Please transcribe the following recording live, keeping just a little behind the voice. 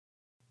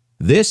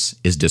This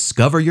is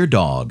Discover Your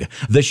Dog,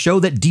 the show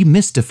that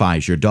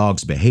demystifies your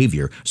dog's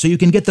behavior so you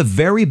can get the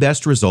very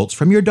best results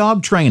from your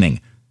dog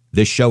training.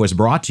 This show is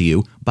brought to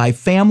you by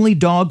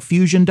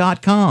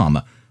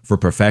FamilyDogFusion.com. For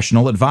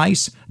professional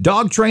advice,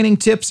 dog training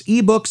tips,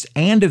 ebooks,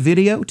 and a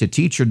video to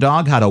teach your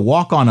dog how to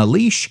walk on a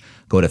leash,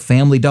 go to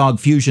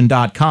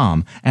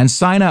FamilyDogFusion.com and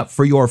sign up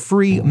for your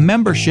free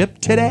membership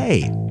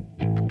today.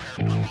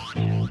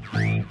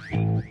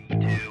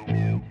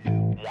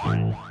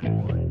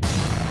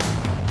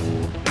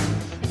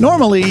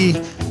 Normally,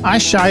 I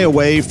shy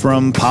away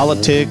from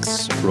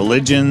politics,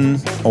 religion,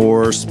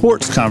 or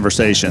sports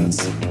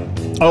conversations.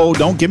 Oh,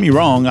 don't get me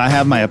wrong, I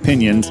have my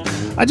opinions.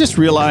 I just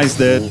realize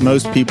that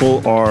most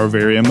people are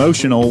very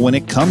emotional when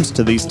it comes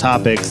to these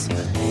topics,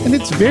 and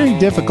it's very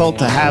difficult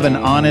to have an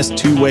honest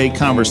two-way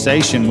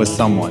conversation with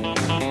someone,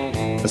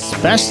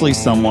 especially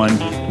someone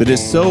that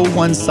is so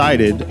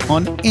one-sided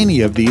on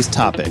any of these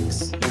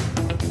topics.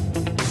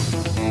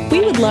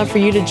 We would love for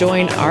you to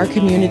join our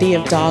community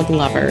of dog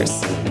lovers.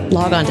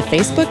 Log on to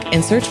Facebook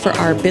and search for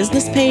our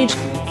business page,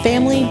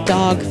 Family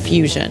Dog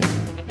Fusion.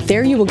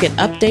 There you will get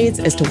updates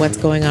as to what's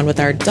going on with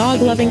our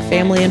dog-loving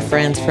family and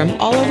friends from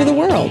all over the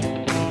world.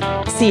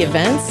 See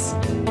events,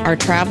 our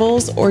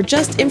travels, or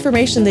just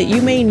information that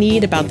you may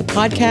need about the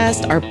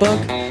podcast, our book,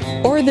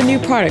 or the new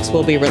products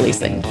we'll be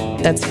releasing.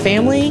 That's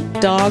Family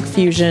Dog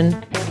Fusion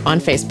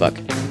on Facebook.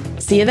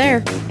 See you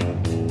there.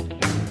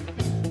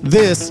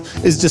 This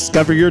is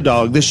Discover Your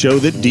Dog, the show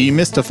that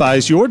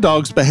demystifies your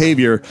dog's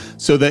behavior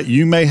so that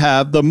you may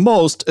have the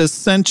most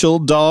essential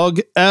dog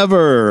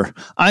ever.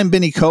 I'm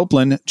Benny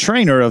Copeland,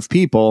 trainer of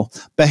people,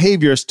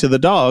 behaviorist to the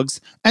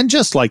dogs, and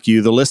just like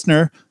you, the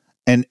listener,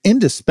 an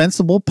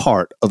indispensable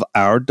part of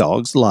our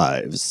dogs'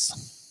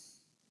 lives.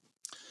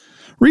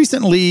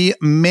 Recently,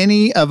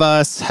 many of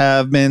us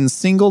have been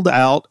singled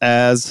out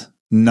as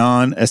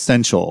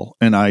non-essential,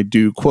 and I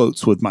do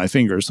quotes with my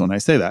fingers when I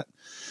say that.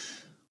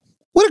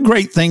 What a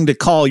great thing to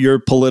call your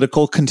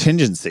political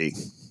contingency.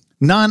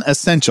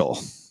 Non-essential.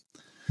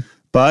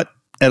 But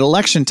at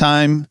election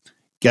time,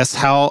 guess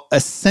how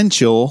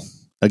essential,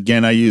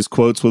 again I use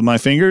quotes with my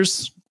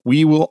fingers,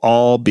 we will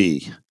all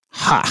be.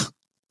 Ha!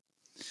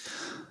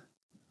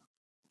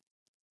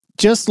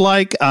 Just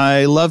like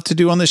I love to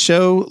do on the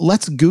show,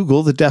 let's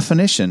Google the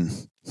definition.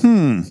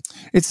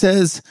 It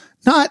says,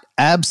 not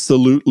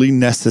absolutely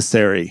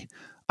necessary.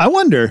 I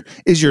wonder,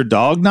 is your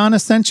dog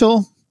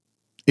non-essential?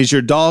 Is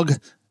your dog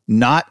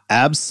not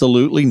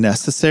absolutely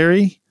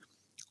necessary?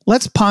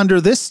 Let's ponder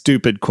this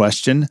stupid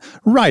question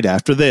right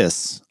after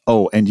this.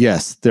 Oh, and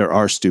yes, there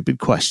are stupid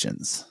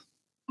questions.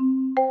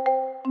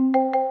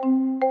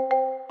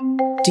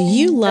 Do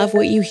you love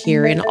what you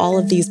hear in all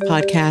of these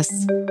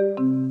podcasts?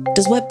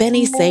 Does what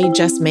Benny say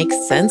just make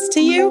sense to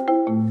you?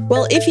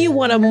 Well, if you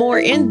want a more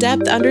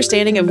in-depth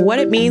understanding of what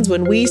it means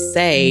when we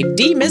say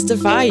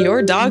demystify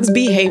your dog's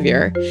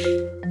behavior,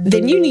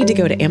 then you need to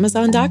go to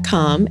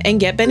Amazon.com and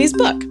get Benny's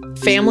book,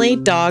 Family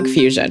Dog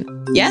Fusion.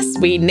 Yes,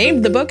 we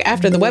named the book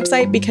after the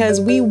website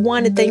because we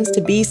wanted things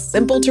to be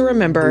simple to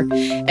remember.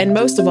 And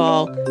most of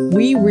all,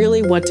 we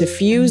really want to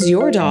fuse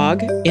your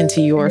dog into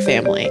your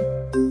family.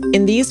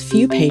 In these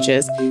few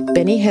pages,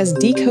 Benny has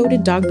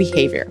decoded dog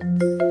behavior.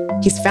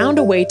 He's found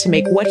a way to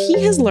make what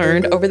he has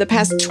learned over the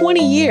past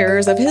 20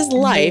 years of his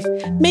life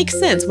make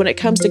sense when it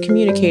comes to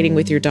communicating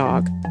with your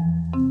dog.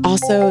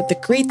 Also, the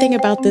great thing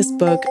about this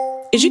book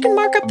is you can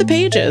mark up the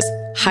pages,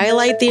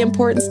 highlight the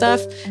important stuff,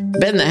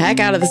 bend the heck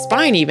out of the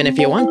spine even if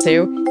you want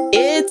to.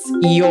 It's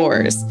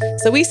yours.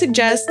 So we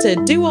suggest to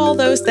do all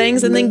those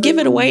things and then give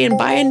it away and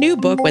buy a new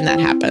book when that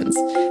happens.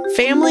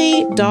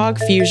 Family Dog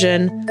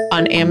Fusion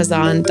on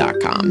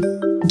Amazon.com.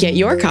 Get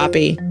your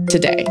copy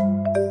today.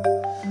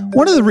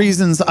 One of the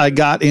reasons I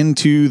got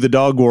into the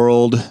dog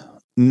world,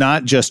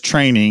 not just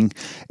training,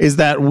 is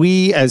that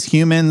we as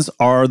humans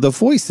are the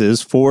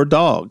voices for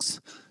dogs.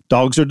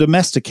 Dogs are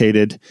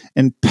domesticated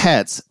and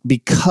pets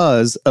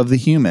because of the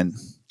human.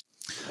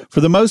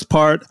 For the most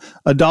part,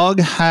 a dog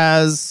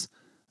has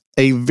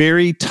a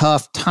very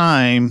tough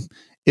time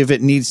if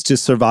it needs to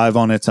survive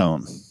on its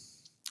own.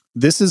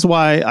 This is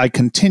why I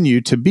continue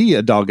to be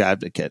a dog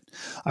advocate.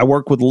 I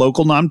work with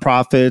local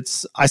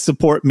nonprofits. I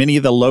support many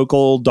of the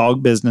local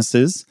dog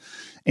businesses,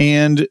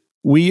 and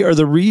we are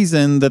the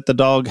reason that the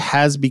dog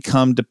has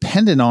become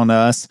dependent on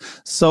us.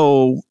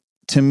 So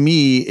to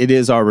me, it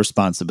is our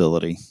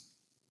responsibility.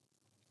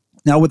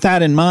 Now, with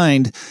that in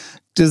mind,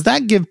 does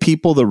that give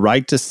people the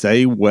right to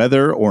say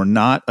whether or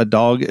not a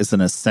dog is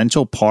an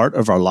essential part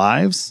of our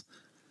lives?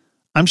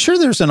 I'm sure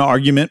there's an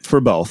argument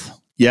for both,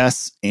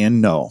 yes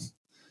and no.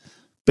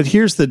 But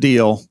here's the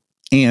deal,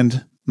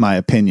 and my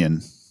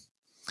opinion.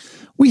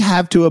 We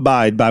have to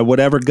abide by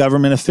whatever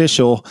government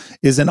official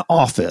is in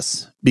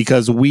office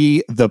because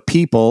we, the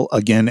people,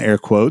 again, air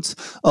quotes,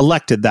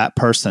 elected that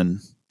person,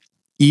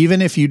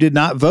 even if you did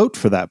not vote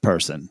for that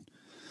person.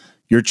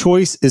 Your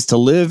choice is to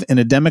live in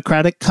a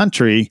democratic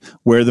country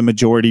where the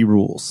majority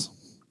rules.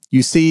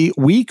 You see,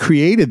 we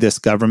created this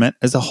government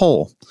as a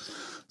whole.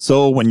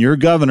 So when your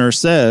governor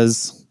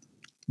says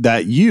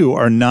that you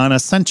are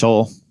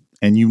non-essential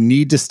and you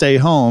need to stay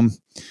home,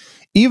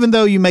 Even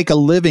though you make a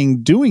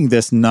living doing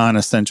this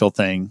non-essential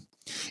thing,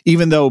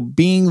 even though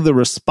being the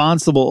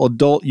responsible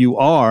adult you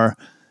are,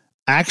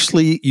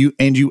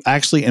 you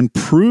actually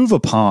improve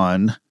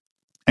upon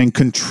and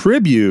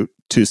contribute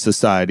to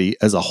society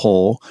as a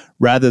whole,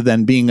 rather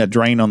than being a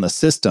drain on the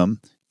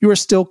system, you are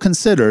still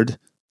considered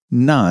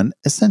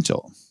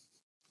non-essential.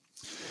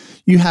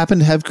 You happen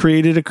to have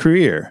created a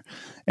career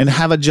and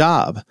have a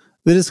job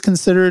that is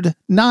considered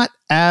not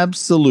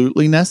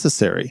absolutely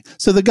necessary.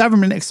 So the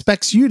government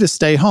expects you to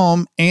stay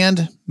home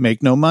and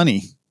make no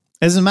money.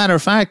 As a matter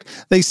of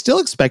fact, they still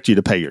expect you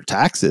to pay your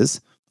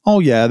taxes. Oh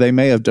yeah, they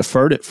may have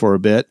deferred it for a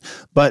bit,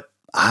 but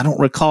I don't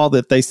recall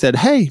that they said,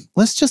 hey,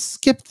 let's just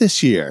skip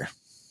this year.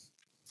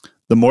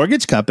 The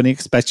mortgage company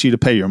expects you to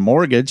pay your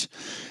mortgage,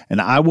 and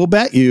I will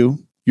bet you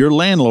your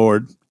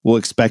landlord will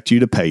expect you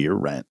to pay your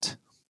rent.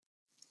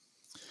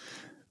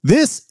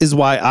 This is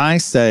why I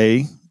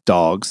say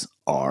dogs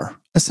are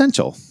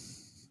essential.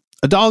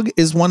 A dog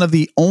is one of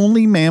the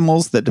only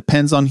mammals that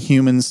depends on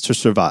humans to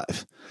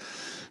survive.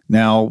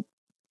 Now,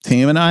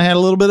 Tim and I had a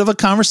little bit of a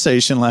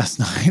conversation last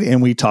night,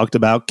 and we talked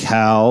about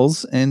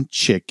cows and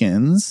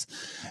chickens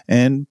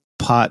and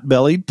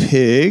pot-bellied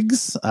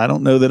pigs. I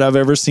don't know that I've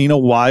ever seen a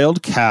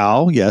wild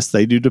cow. Yes,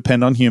 they do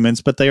depend on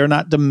humans, but they are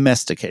not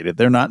domesticated.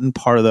 They're not in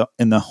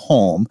the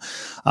home.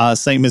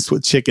 Same as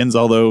with chickens,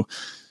 although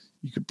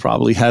you could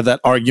probably have that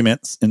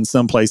argument in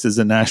some places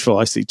in Nashville.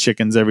 I see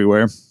chickens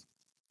everywhere.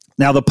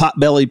 Now, the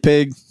pot-bellied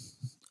pig,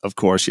 of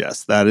course,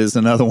 yes, that is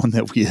another one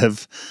that we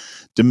have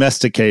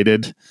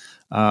domesticated.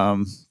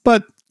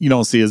 But you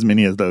don't see as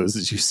many of those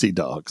as you see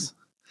dogs.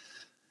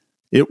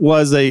 It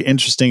was an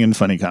interesting and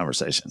funny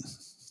conversation.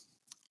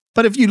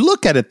 But if you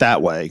look at it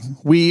that way,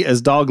 we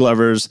as dog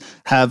lovers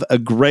have a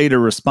greater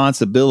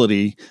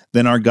responsibility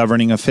than our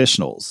governing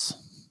officials.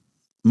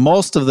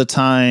 Most of the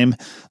time,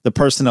 the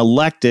person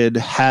elected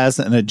has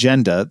an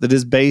agenda that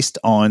is based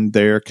on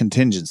their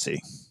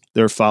contingency,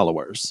 their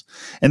followers.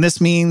 And this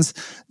means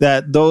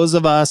that those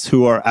of us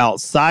who are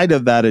outside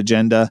of that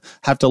agenda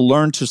have to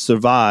learn to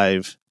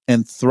survive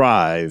and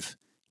thrive,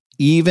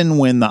 even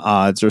when the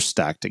odds are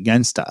stacked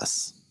against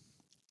us.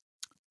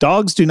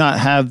 Dogs do not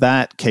have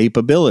that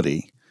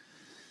capability.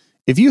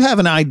 If you have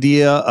an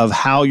idea of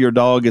how your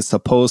dog is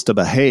supposed to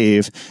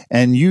behave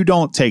and you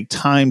don't take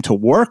time to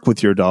work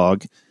with your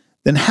dog,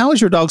 then how is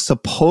your dog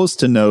supposed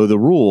to know the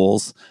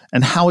rules,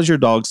 and how is your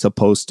dog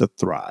supposed to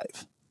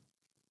thrive?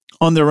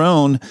 On their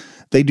own,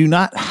 they do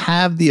not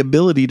have the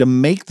ability to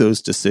make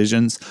those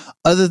decisions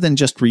other than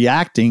just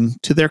reacting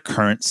to their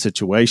current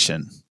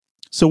situation.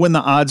 So when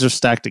the odds are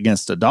stacked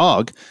against a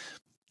dog,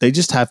 they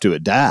just have to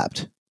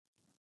adapt.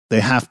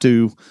 They have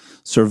to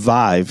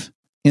survive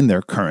in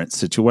their current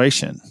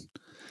situation.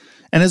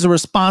 And as a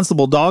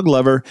responsible dog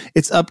lover,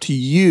 it's up to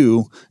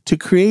you to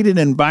create an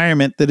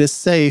environment that is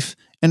safe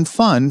and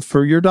fun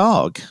for your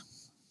dog.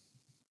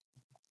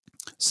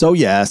 So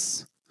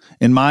yes,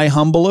 in my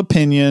humble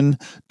opinion,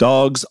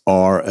 dogs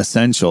are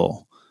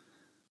essential.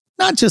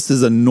 Not just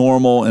as a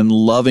normal and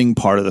loving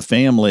part of the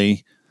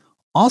family,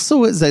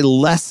 also as a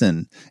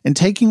lesson in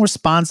taking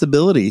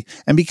responsibility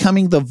and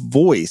becoming the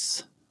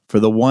voice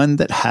for the one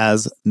that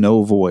has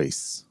no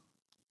voice.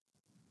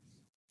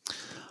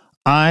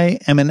 I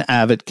am an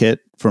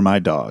advocate for my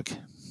dog.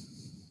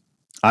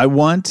 I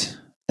want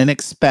and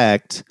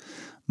expect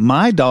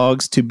my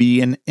dogs to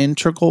be an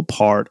integral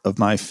part of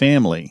my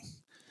family.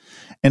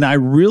 And I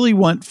really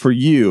want for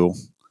you,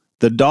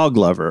 the dog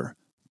lover,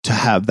 to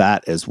have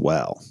that as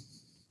well.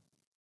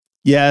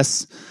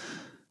 Yes,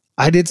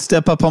 I did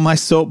step up on my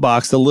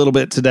soapbox a little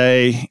bit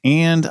today,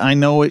 and I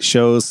know it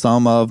shows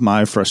some of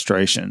my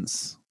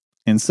frustrations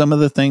and some of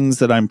the things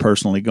that I'm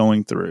personally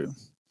going through.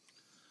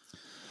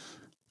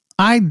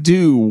 I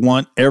do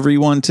want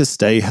everyone to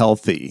stay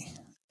healthy.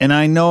 And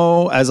I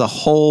know as a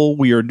whole,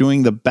 we are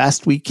doing the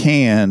best we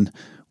can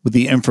with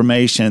the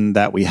information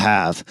that we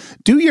have.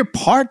 Do your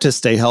part to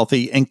stay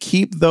healthy and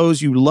keep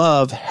those you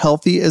love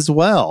healthy as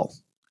well.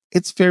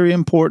 It's very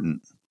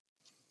important.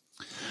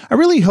 I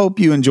really hope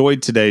you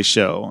enjoyed today's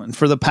show. And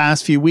for the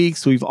past few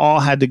weeks, we've all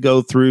had to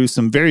go through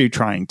some very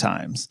trying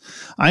times.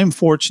 I am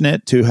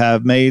fortunate to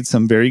have made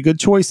some very good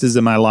choices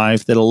in my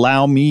life that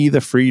allow me the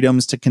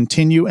freedoms to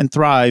continue and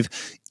thrive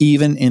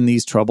even in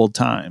these troubled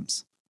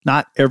times.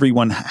 Not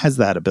everyone has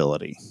that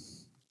ability.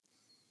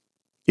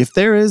 If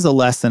there is a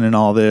lesson in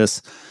all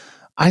this,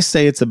 I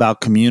say it's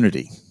about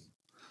community.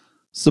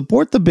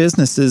 Support the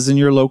businesses in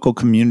your local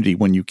community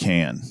when you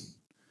can.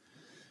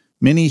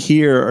 Many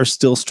here are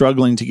still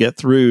struggling to get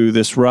through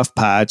this rough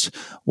patch,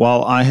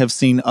 while I have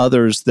seen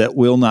others that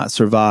will not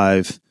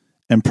survive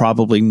and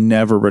probably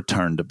never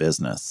return to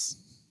business.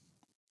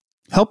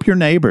 Help your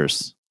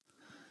neighbors.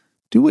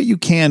 Do what you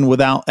can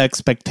without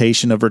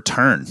expectation of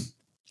return.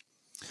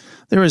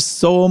 There is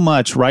so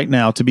much right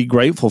now to be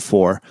grateful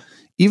for,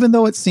 even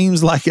though it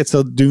seems like it's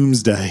a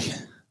doomsday.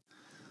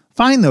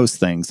 Find those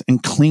things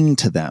and cling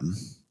to them.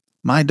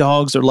 My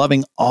dogs are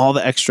loving all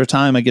the extra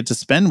time I get to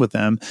spend with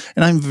them,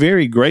 and I'm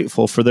very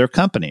grateful for their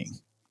company.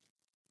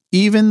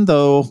 Even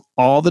though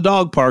all the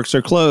dog parks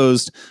are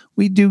closed,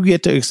 we do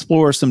get to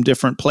explore some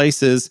different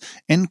places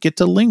and get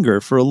to linger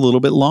for a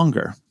little bit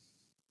longer.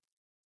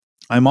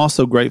 I'm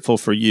also grateful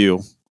for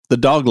you, the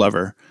dog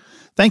lover.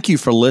 Thank you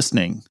for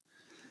listening.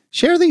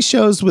 Share these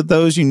shows with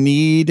those you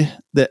need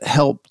that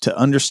help to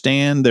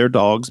understand their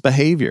dog's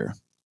behavior.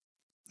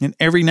 And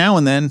every now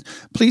and then,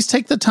 please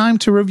take the time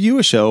to review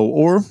a show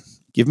or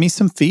give me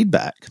some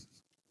feedback.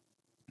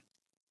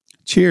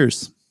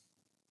 Cheers.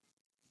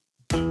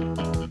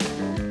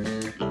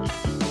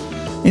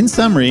 In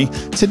summary,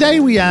 today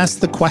we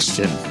asked the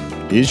question,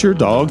 is your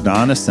dog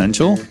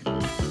non-essential?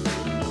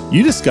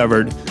 You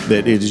discovered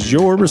that it is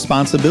your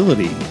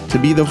responsibility to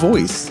be the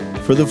voice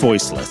for the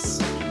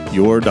voiceless,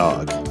 your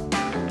dog.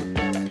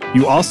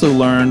 You also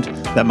learned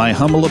that my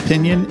humble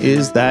opinion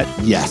is that,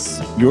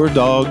 yes, your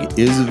dog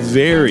is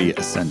very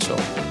essential.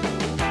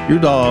 Your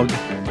dog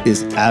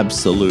is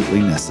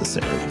absolutely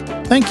necessary.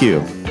 Thank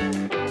you.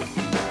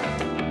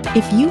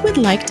 If you would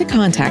like to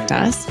contact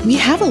us, we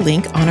have a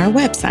link on our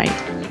website,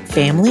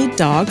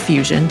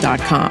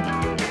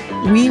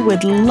 familydogfusion.com. We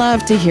would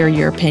love to hear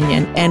your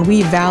opinion, and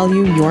we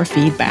value your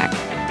feedback.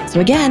 So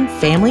again,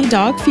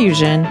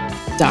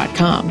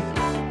 familydogfusion.com.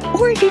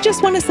 Or if you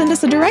just want to send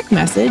us a direct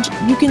message,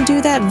 you can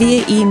do that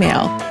via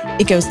email.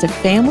 It goes to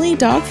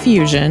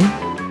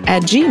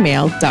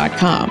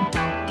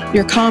familydogfusion@gmail.com.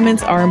 Your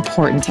comments are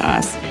important to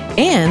us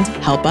and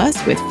help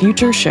us with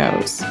future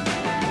shows.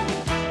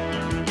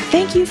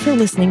 Thank you for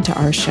listening to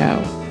our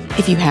show.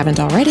 If you haven't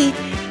already,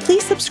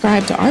 please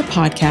subscribe to our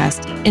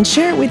podcast and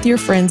share it with your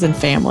friends and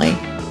family.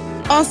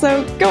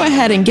 Also, go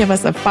ahead and give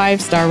us a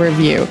 5-star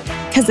review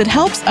because it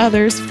helps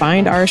others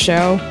find our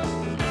show.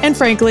 And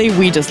frankly,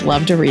 we just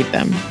love to read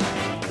them.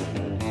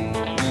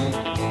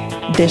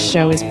 This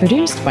show is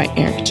produced by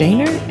Eric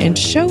Janer, and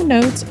show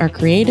notes are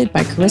created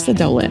by Carissa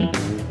Dolan.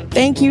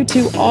 Thank you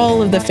to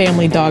all of the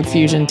Family Dog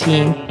Fusion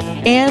team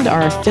and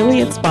our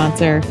affiliate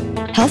sponsor,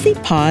 Healthy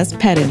Paws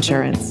Pet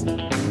Insurance.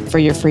 For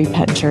your free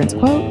pet insurance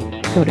quote,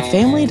 go to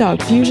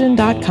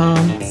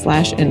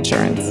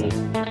familydogfusion.com/insurance.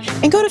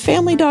 And go to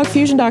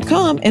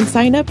familydogfusion.com and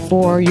sign up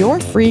for your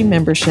free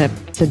membership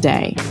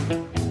today.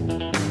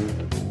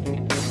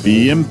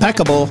 Be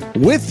impeccable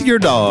with your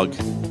dog.